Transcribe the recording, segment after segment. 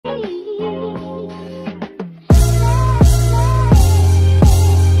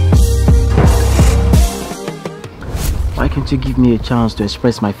can't you give me a chance to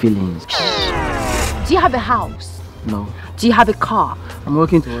express my feelings? Do you have a house? No. Do you have a car? I'm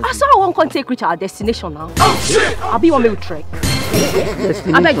working towards it. So I won't take reach our destination now. Oh shit! I'll be on my trek.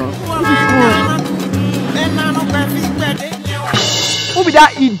 Destination? I beg you. Who be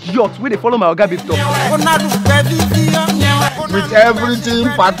that idiot when they follow my Oga Victor? With everything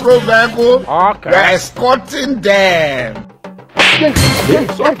patrol vehicle, we're escorting them.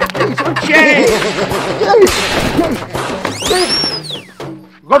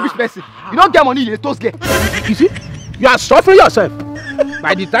 Rubbish person. You don't get money, you toast get. You see, you are suffering yourself.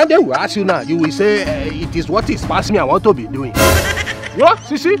 By the time they will ask you now, you will say, it is what is past me I want to be doing. Yo,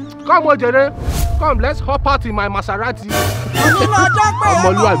 Sisi, come on, Jere. Come, let's hop out in my Maserati.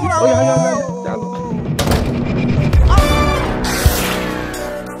 Oh, yeah.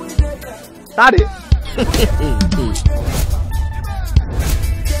 Daddy.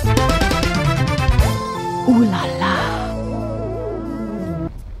 Ooh la la.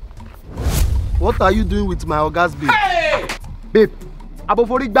 What are you doing with my Oga's babe? Hey! Babe,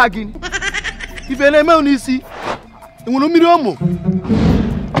 abofori bagging. If you don't see, you will not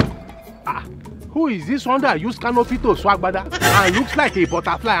Who is this one that used canopy to swag bada and looks like a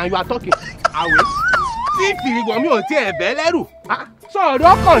butterfly and you are talking? See, Firigomi on tie beleru. So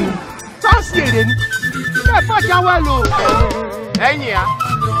rock on. Just kidding.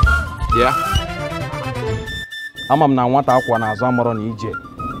 Yeah. Ama m na nwata akwa na azụ amụrụ na ije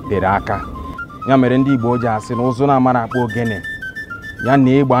dere aka. Ya mere ndị Igbo ji asị na ụzụ na-amara akpọ ogene. Ya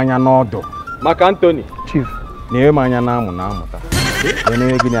na-egbe anya n'ọdụ. Maka Anthony, Chief, na-eme anya na-amụ na amụta.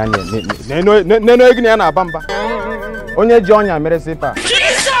 Nene gini ya na-aba mba. Onye ji ọnya mere sipa.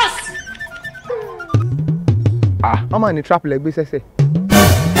 Jesus! I'm in a trap like this.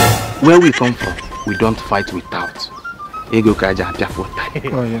 Where we come from, we don't fight without. Ego kaja apia for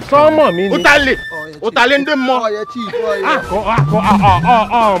time. Come on, me. Utali ndem mo.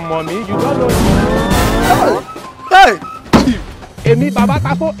 Mommy, you don't know. Hey! Emi Baba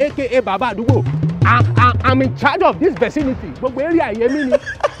Tako, aka Baba Adugo. I'm in charge of this vicinity. But where are you?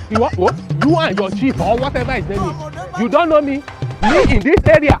 You and your chief or whatever his name is. You don't know me. Me in this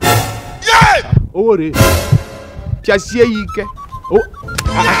area. Yeah! Oh, really?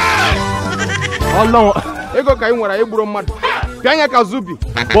 Oh, no. Ego ka inwara egburo mmadụ. Pianya ka zubi.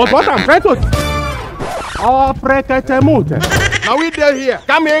 But what I'm trying to oh, pretetemute. Now we there here.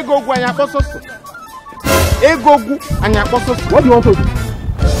 Come ego gu anya kososo. Ego gu anya kososo. What do you want to do?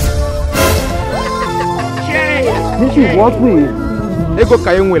 This is what we. Ego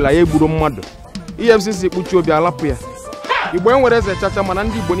ka enwela egburo mmadụ. EFCC kpuchi obi alapụ ya. Igbo enwere eze chacha mana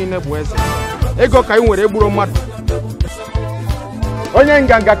ndị Igbo niile bụ eze. Ego ka enwere egburo mmadụ. Onye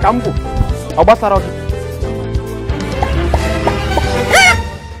nganga ka mbụ. Ọ gbasara gị.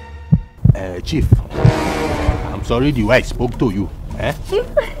 Chief, I'm sorry the way I spoke to you. Eh?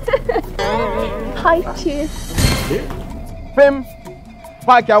 Hi, Chief. Fem,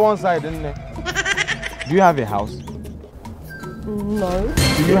 park here one side, isn't it? Do you have a house? No.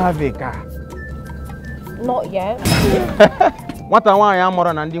 Do you have a car? Not yet. What I want, I'm more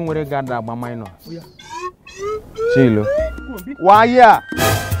than ndị nwere gada agba minor. Chilo. Why ya?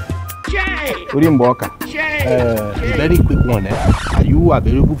 A very quick one. Are you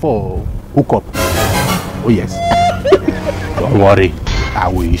available for hookup? Oh yes. Don't worry. I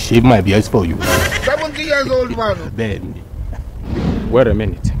will shave my beard for you. 70 years old man. Then. Wait a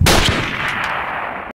minute.